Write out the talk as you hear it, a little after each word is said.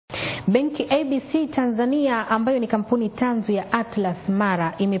Benki ABC Tanzania ambayo ni kampuni tanzu ya Atlas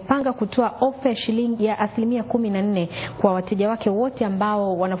Mara imepanga kutoa ofa ya shilingi ya 14% kwa wateja wake wote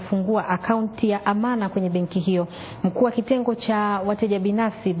ambao wanafungua akaunti ya amana kwenye benki hiyo. Mkuu wa kitengo cha wateja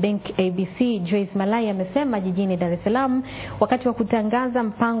binafsi Benki ABC Joyce Malai amesema jijini Dar es Salaam wakati wa kutangaza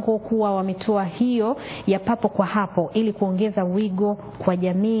mpango kuwa wametoa hiyo ya papo kwa hapo ili kuongeza wigo kwa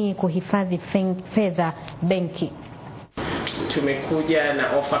jamii kuhifadhi fedha benki. Tumekuja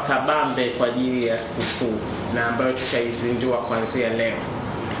na ofa kabambe kwa ajili ya sikukuu na ambayo tutaizindua kuanzia leo.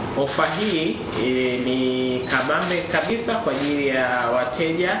 Ofa hii ni kabambe kabisa kwa ajili ya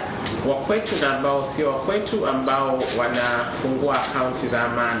wateja wa kwetu na ambao sio wa kwetu ambao wanafungua akaunti za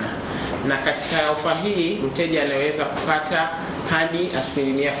amana. Na katika ofa hii mteja anaweza kupata hadi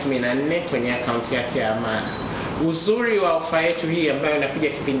 14% kwenye akaunti yake ya amana. Uzuri wa ofa yetu hii ambayo inakuja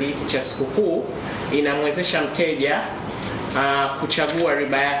kipindi hiki cha sikukuu inamwezesha mteja kuchagua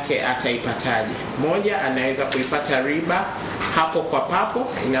riba yake ataipataje. Moja, anaweza kuipata riba hapo kwa papo,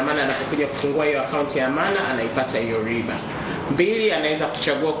 ina maana anapokuja kufungua hiyo akaunti ya amana anaipata hiyo riba. Mbili, anaweza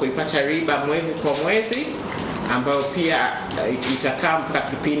kuchagua kuipata riba mwezi kwa mwezi ambayo pia itakaa mpaka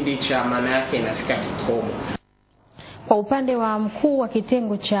kipindi cha amana yake inafika kikomo. Kwa upande wa mkuu wa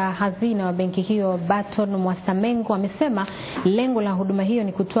kitengo cha hazina wa benki hiyo Baton Mwasamengo amesema lengo la huduma hiyo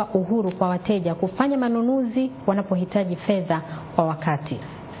ni kutoa uhuru kwa wateja kufanya manunuzi wanapohitaji fedha kwa wakati.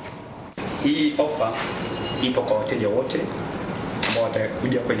 Hii ofa ipo kwa wateja wote ambao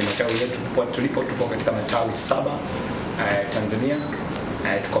watakuja kwenye matawi yetu. Tupo katika matawi 7 Tanzania.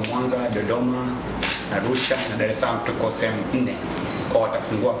 Tuko Mwanza, Dodoma, Arusha na Dar es Salaam tuko sehemu 4 kwa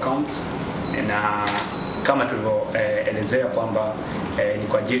watafungua account, na kama tulivyoelezea kwamba ni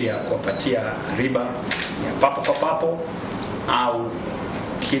kwa ajili ya kuwapatia riba ya papo kwa papo au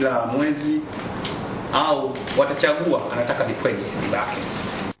kila mwezi au watachagua anataka lipweje riba yake.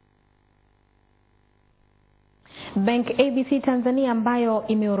 Benki ABC Tanzania ambayo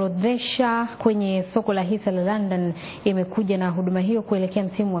imeorodhesha kwenye soko la hisa la London imekuja na huduma hiyo kuelekea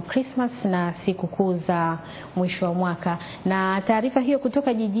msimu wa Christmas na sikukuu za mwisho wa mwaka. Na taarifa hiyo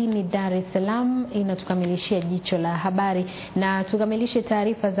kutoka jijini Dar es Salaam inatukamilishia jicho la habari, na tukamilishe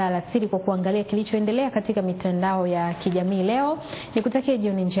taarifa za alasiri kwa kuangalia kilichoendelea katika mitandao ya kijamii leo. Nikutakie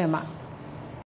jioni njema.